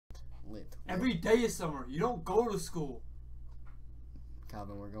lit. Every day is summer. You don't go to school.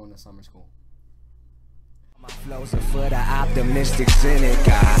 Calvin, we're going to summer school. My flows are for the optimistic cynic.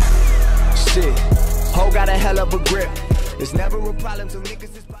 Shit, ho got a hell of a grip. It's never a problem to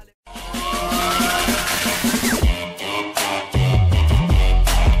niggas is probably.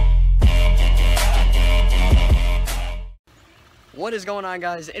 What is going on,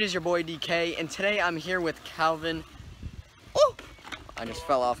 guys? It is your boy DK, and today I'm here with Calvin. Oh! I just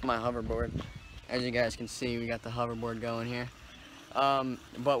fell off my hoverboard. As you guys can see, we got the hoverboard going here.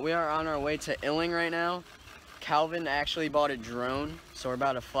 But we are on our way to Illing right now. Calvin actually bought a drone, so we're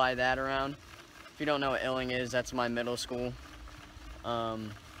about to fly that around. If you don't know what Illing is, that's my middle school.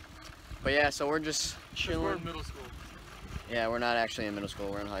 But yeah, so we're just chilling. We're in middle school. Yeah, we're not actually in middle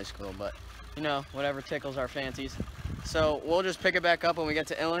school, we're in high school, but you know, whatever tickles our fancies. So we'll just pick it back up when we get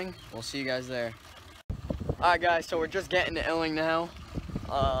to Illing. We'll see you guys there. Alright guys, so we're just getting to Illing now.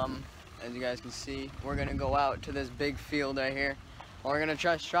 As you guys can see, we're gonna go out to this big field right here. We're gonna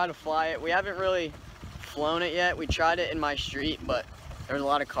try to fly it. We haven't really flown it yet. We tried it in my street, but there's a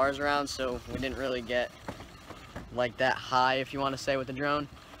lot of cars around, so we didn't really get like that high, if you want to say, with the drone.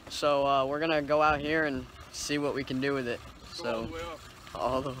 So we're gonna go out here and see what we can do with it. So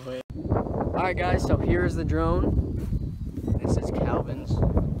all the way. Alright guys, so here's the drone. This is Calvin's.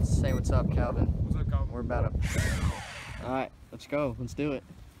 Let's say what's up, Calvin. What's up, Calvin? We're about to. Alright, let's go. Let's do it.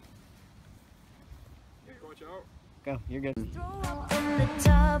 Yeah, watch out. Go, you're good. Throw up in the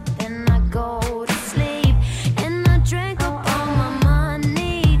tub, then I go to sleep, and I drank up all my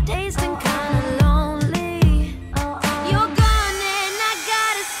money, tasting kinda lonely. You're gone and I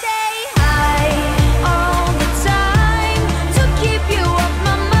gotta stay high all the time to keep you off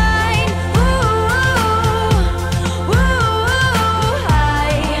my mind. Ooh,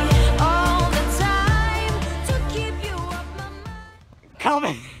 high all the time to keep you off my mind.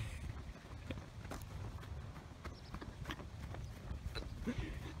 Calvin!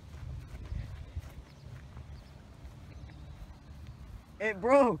 It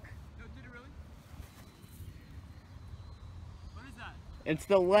broke. No, did it really? What is that? It's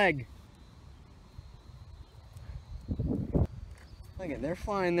the leg. Look at, they're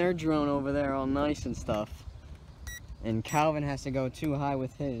flying their drone over there all nice and stuff. And Calvin has to go too high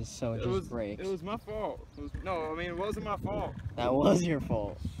with his, so it just breaks. It was my fault. No, I mean, it wasn't my fault. That was your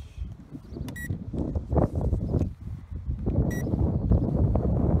fault.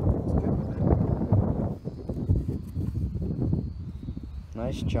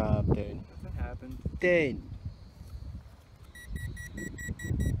 Nice job, dude. Nothing happened. Dude.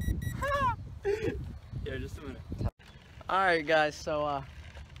 Yeah, just a minute. Alright guys, so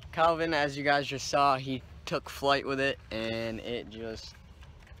Calvin, as you guys just saw, he took flight with it and it just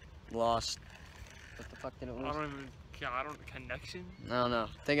lost. What the fuck did it lose? I don't connection? I don't know.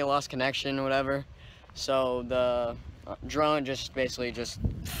 I think it lost connection or whatever. So the drone just basically just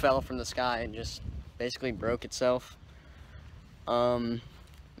fell from the sky and just basically broke itself.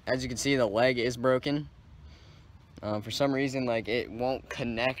 As you can see, the leg is broken. For some reason, like, it won't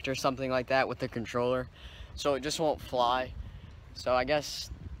connect or something like that with the controller, so it just won't fly. So I guess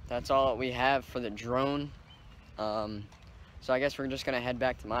that's all that we have for the drone. So I guess we're just gonna head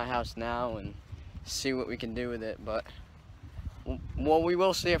back to my house now and see what we can do with it. But well, we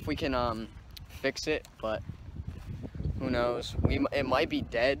will see if we can fix it, but who knows? It might be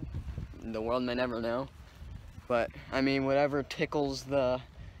dead. The world may never know. But I mean, whatever tickles the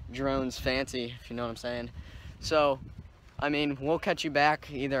drone's fancy, if you know what I'm saying. So I mean, we'll catch you back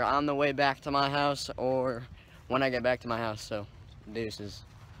either on the way back to my house or when I get back to my house. So deuces.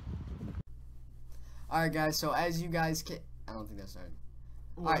 Alright guys, so as you guys can, I don't think that started.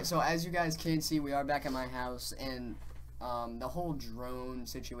 Alright, so as you guys can see, we are back at my house, and the whole drone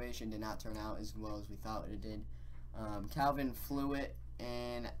situation did not turn out as well as we thought it did. Calvin flew it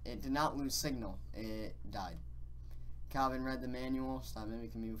and it did not lose signal, it died. Calvin read the manual. Stop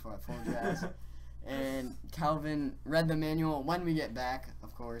mimicking me before I fold your ass. And Calvin read the manual when we get back,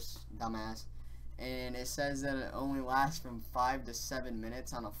 of course, dumbass. And it says that it only lasts from 5 to 7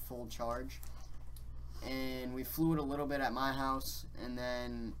 minutes on a full charge. And we flew it a little bit at my house, and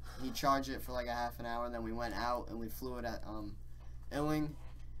then he charged it for like a half an hour. Then we went out and we flew it at Illing,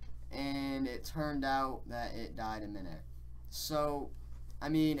 and it turned out that it died in midair. So I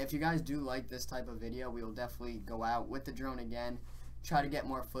mean, if you guys do like this type of video, we will definitely go out with the drone again, try to get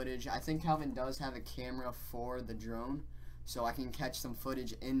more footage. I think Calvin does have a camera for the drone, so I can catch some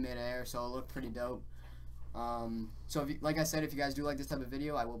footage in midair, so it'll look pretty dope. So if you, like I said, if you guys do like this type of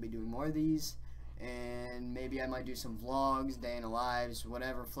video, I will be doing more of these, and maybe I might do some vlogs, day in the lives,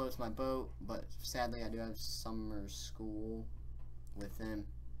 whatever floats my boat. But sadly, I do have summer school with him.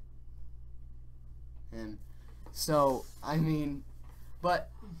 So, I mean, but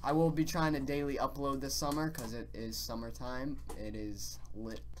I will be trying to daily upload this summer because it is summertime. It is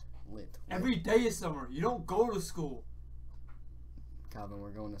lit. Every day is summer. You don't go to school. Calvin, we're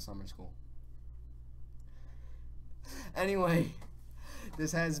going to summer school. Anyway,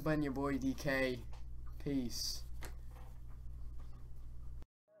 this has been your boy DK. Peace.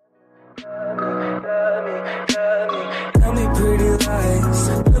 Tell me pretty lies,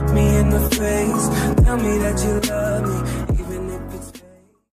 look me in the face. Tell me that you love